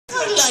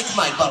like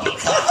my bubble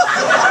car?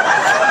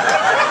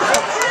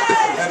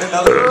 And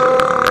another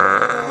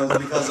was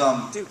because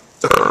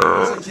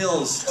Frieza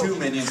kills 2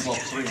 minions, well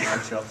 3 in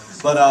our show,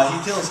 but he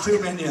kills 2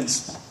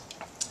 minions.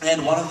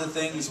 And one of the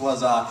things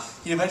was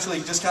he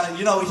eventually just kind of,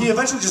 he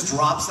eventually just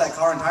drops that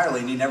car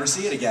entirely and you never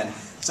see it again.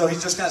 So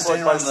he's just kind of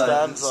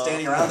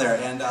standing around there,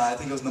 and I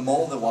think it was the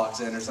mole that walks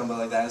in or something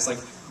like that. It's like,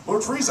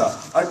 Lord Frieza,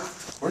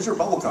 where's your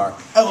bubble car?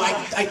 Oh,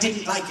 I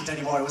didn't like it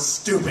anymore. It was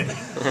stupid.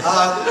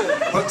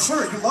 But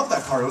sir, you love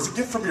that car. It was a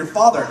gift from your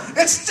father.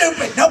 It's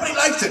stupid. Nobody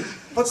likes it.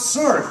 But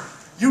sir,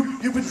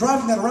 you've been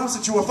driving that around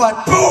since you were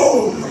 5.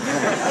 Boom!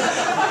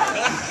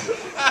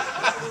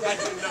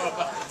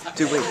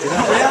 Dude, wait, did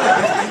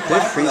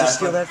Frieza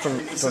steal that from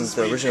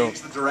the original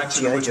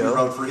G.I. Joe?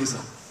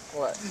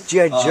 What?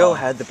 G.I. Joe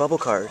had the bubble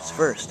cars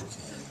first.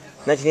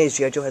 1980s,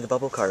 G.I. Joe had the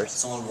bubble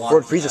cars.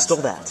 Lord Frieza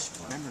stole that.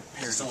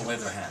 Someone wave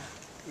their hand.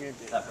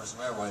 That person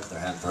there waved their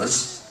hand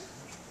first.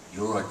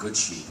 You're a good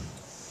sheep.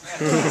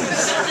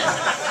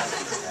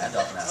 Stand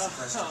up and ask the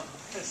question.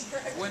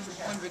 When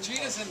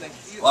Vegeta's in the...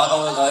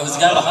 Well, it was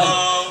the guy behind you.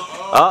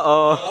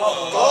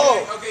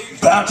 Okay,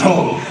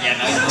 Battle!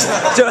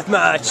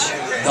 Deathmatch!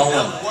 No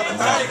one.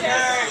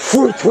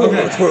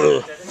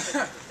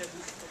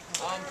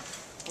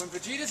 When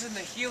Vegeta's in the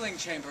healing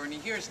chamber and he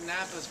hears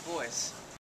Nappa's voice,